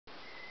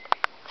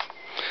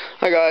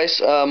Hi guys,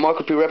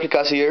 W.I.P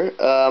Replicas here.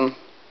 I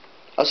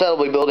said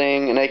I'll be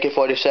building an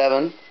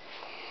AK-47.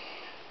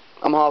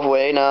 I'm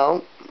halfway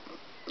now.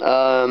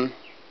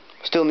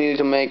 Still need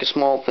to make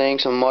small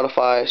things and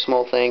modify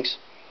small things.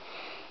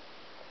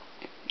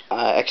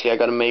 Actually, I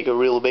gotta make a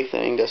real big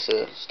thing. That's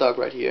the stock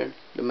right here,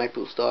 the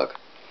Magpul stock.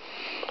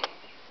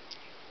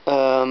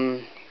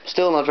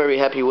 Still not very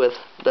happy with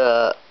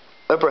the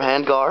upper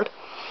handguard.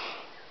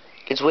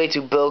 It's way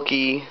too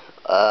bulky.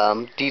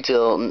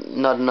 Detail,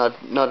 not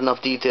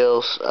enough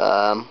details.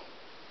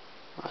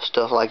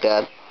 Stuff like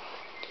that.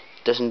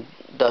 Doesn't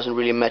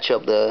really match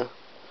up the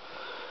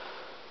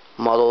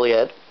model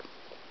yet.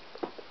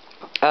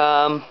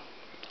 I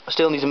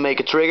still need to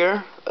make a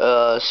trigger,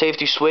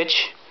 safety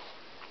switch,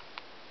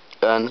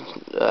 and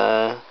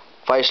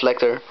fire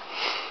selector.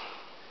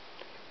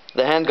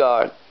 The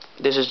handguard.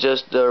 This is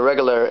just the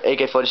regular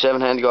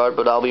AK-47 handguard,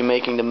 but I'll be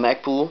making the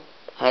Magpul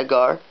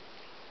handguard.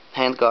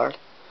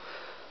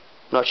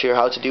 Not sure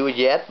how to do it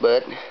yet,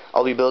 but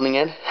I'll be building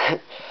it.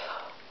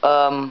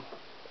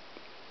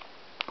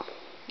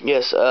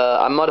 Yes,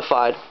 I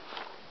modified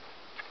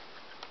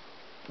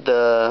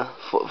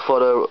for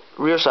the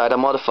rear side. I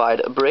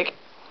modified a brick.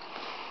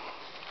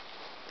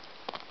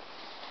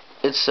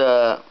 It's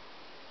a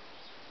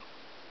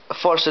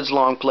 4 studs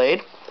long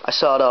plate. I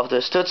sawed off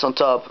the studs on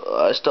top.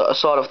 I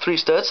sawed off 3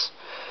 studs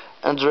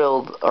and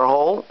drilled a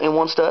hole in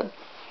 1 stud.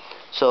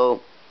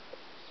 So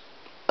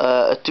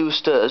a 2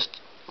 studs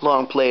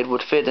long plate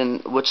would fit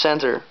in, would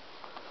center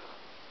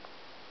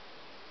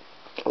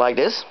like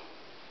this,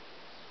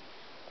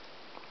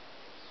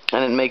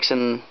 and it makes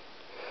a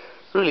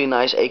really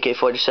nice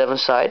AK-47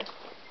 sight.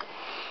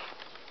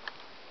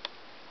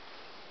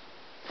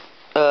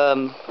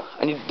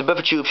 The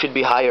buffer tube should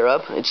be higher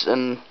up. It's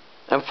an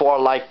M4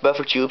 like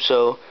buffer tube,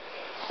 so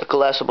a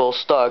collapsible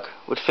stock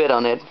would fit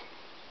on it.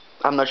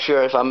 I'm not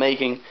sure if I'm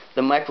making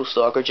the Magpul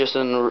stock or just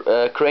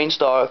a crane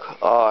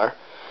stock or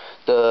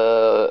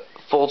the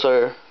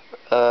Volter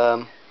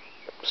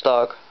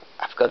stock.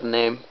 I forgot the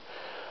name.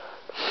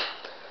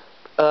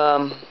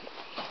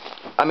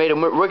 I made a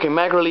working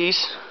mag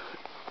release.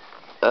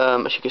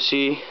 As you can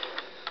see,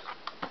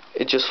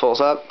 it just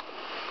falls up.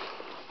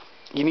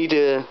 You need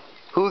to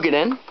hook it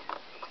in,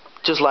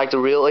 just like the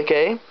real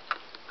AK,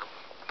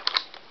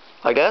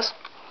 I guess.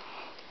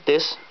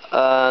 This,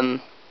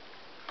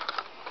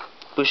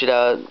 push it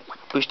out,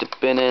 push the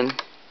pin in,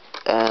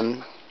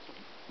 and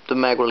the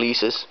mag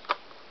releases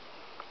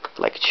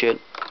like it should.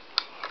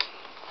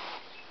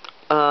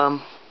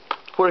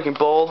 Working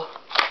bolt,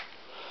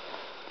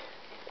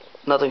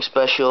 nothing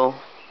special.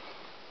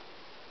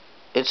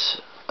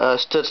 It's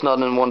studs not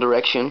in one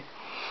direction.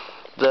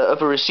 The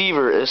upper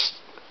receiver is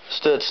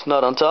studs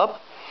not on top.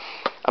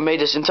 I made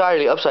this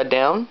entirely upside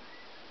down,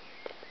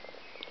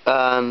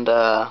 and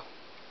I'll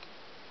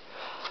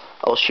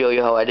show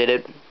you how I did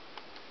it.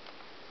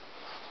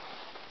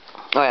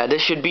 Oh yeah,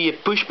 this should be a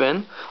push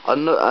pin.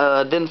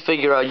 I didn't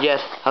figure out yet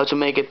how to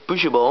make it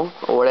pushable,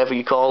 or whatever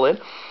you call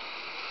it.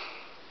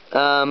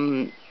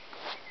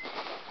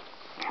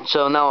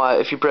 So now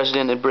if you press it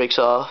in, it breaks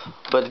off,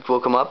 but it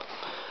will come up.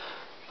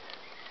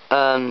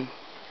 I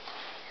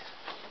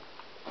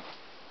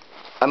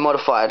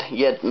modified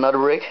yet another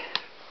brick.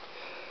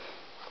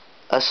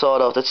 I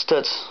sawed off the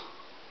studs,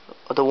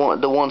 the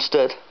one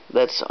stud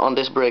that's on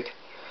this brick,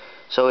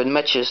 so it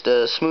matches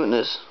the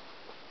smoothness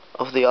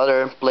of the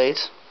other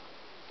plates.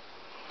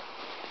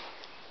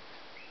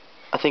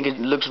 I think it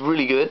looks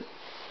really good.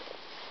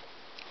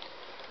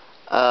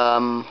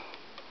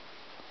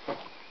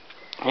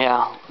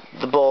 Yeah,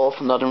 the bolt,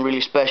 nothing really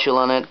special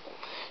on it.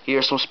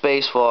 Here's some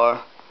space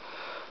for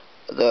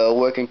the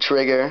working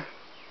trigger,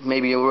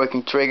 maybe a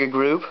working trigger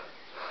group.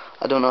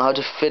 I don't know how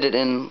to fit it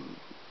in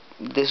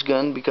this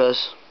gun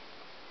because,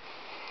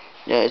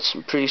 yeah, it's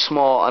pretty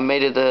small. I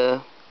made it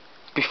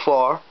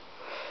before,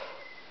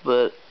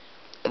 but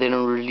I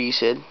didn't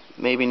release it.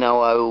 Maybe now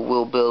I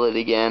will build it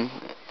again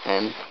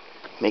and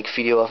make a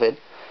video of it.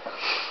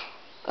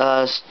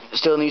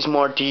 Still needs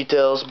more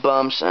details,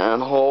 bumps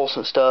and holes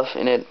and stuff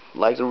in it,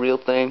 like the real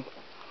thing.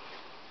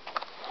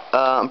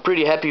 I'm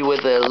pretty happy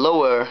with the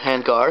lower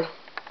handguard.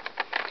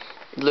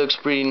 It looks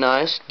pretty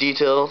nice,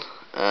 detailed,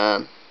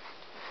 and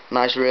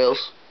nice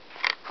rails.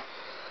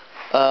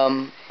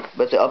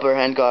 But the upper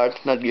handguard,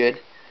 not good,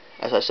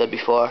 as I said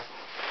before.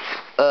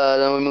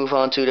 Then we move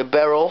on to the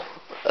barrel.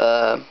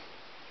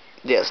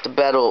 Yes, the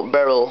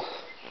barrel,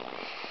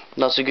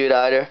 not so good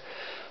either.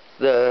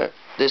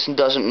 This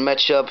doesn't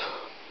match up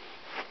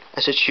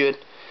as it should,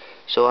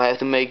 so I have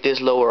to make this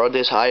lower or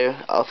this higher.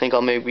 I think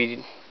I'll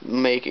maybe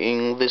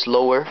making this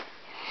lower,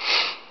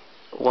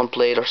 1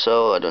 plate or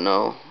so, I don't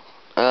know.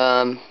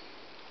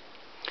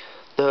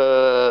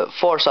 The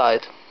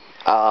foresight,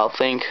 I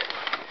think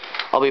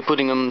I'll be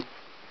putting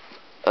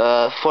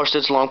a 4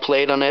 studs long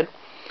plate on it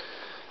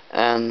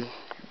and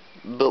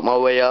build my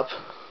way up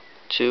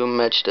to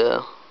match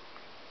the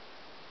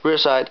rear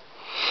side.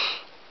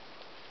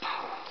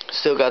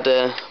 Still got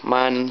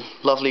my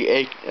lovely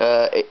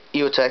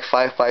EOTech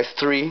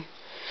 553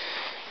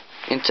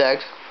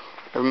 intact.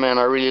 Man,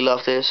 I really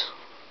love this.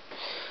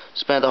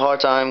 Spent a hard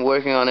time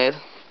working on it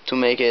to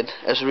make it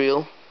as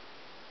real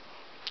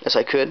as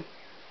I could.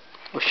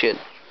 Oh shit.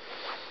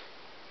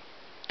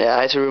 Yeah,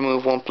 I had to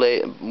remove one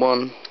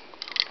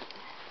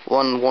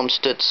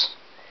studs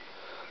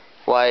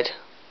wide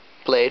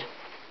plate.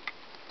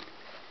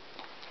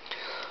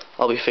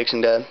 I'll be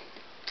fixing that.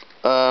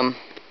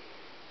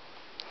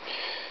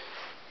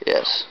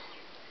 Yes,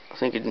 I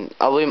think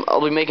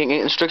I'll be making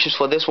instructions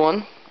for this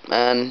one,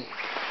 and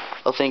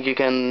I think you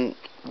can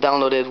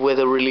download it with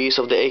a release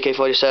of the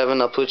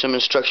AK-47. I'll put some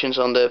instructions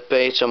on the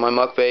page, on my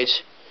MOC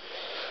page.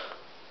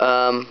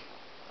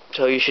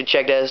 So you should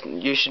check that.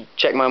 You should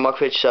check my MOC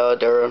page out.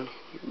 There are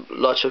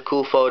lots of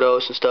cool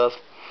photos and stuff.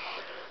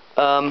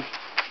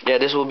 Yeah,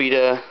 this will be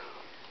the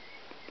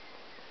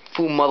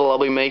full model I'll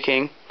be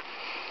making.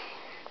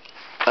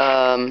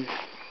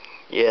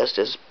 Yes,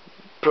 that's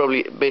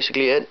probably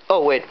basically it.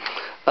 Oh wait,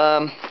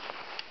 and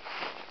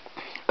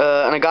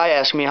a guy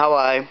asked me how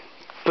I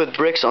put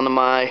bricks on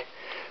my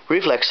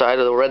reflex side,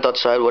 or the red dot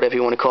side, whatever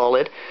you want to call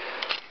it.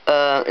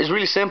 It's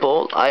really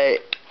simple. I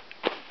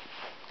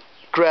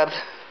grabbed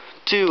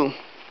two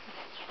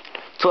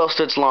 12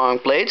 studs long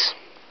plates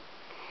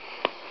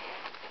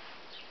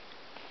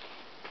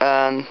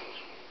and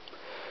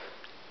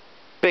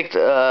picked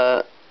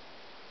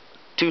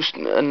two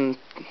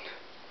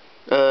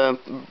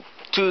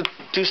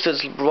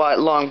studs wide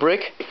long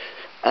brick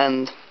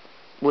and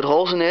with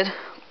holes in it,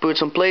 put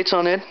some plates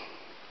on it,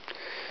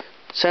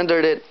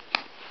 centered it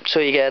so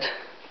you get,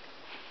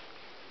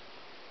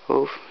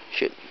 oh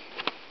shit,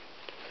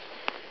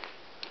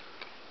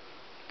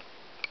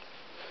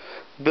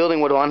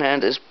 building with one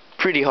hand is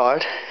pretty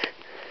hard,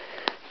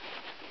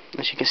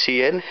 as you can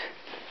see it.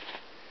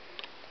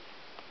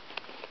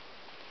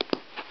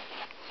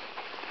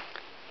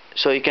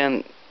 So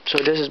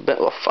this is,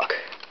 oh fuck.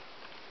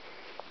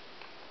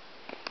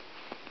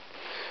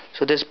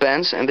 So this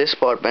bends and this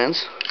part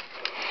bends.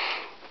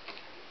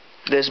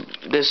 This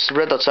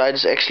red dot side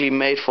is actually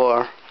made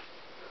for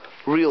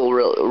real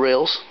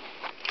rails.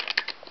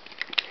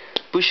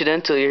 Push it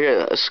in till you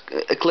hear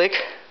a click.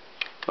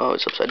 Oh,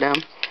 it's upside down.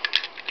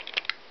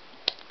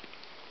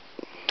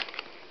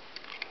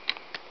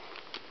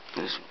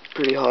 It's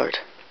pretty hard.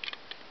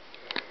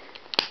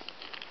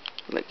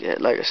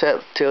 Like I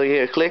said, till you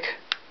hear a click.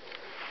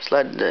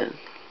 Slide the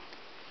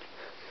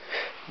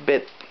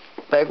bit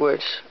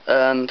backwards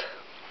and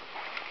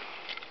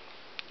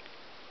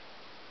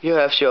you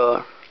have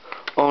your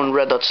own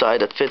red dot side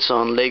that fits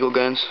on Lego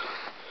guns.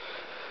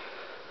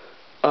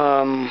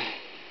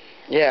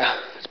 Yeah,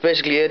 that's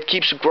basically it.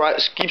 Keep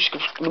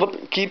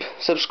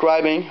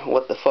subscribing.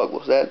 What the fuck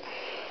was that?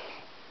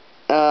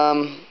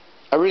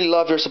 I really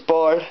love your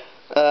support.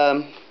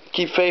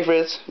 Keep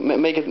favorites.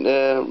 Make it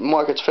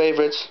mark it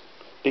favorites,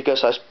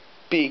 because I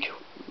speak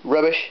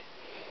rubbish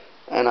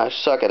and I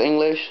suck at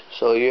English.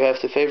 So you have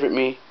to favorite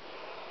me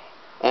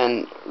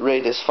and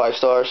rate this 5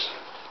 stars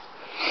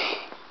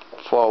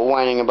for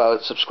whining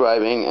about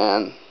subscribing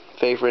and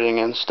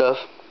favoriting and stuff.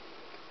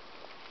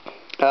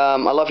 I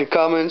love your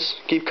comments.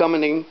 Keep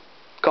commenting.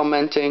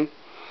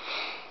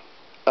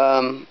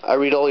 I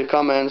read all your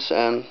comments,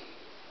 and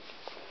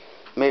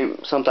maybe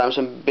sometimes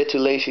I'm a bit too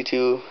lazy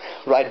to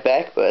write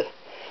back, but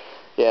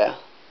yeah.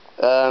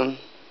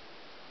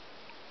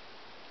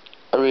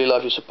 I really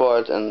love your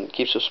support, and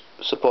keep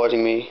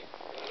supporting me.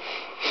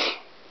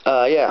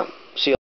 Yeah.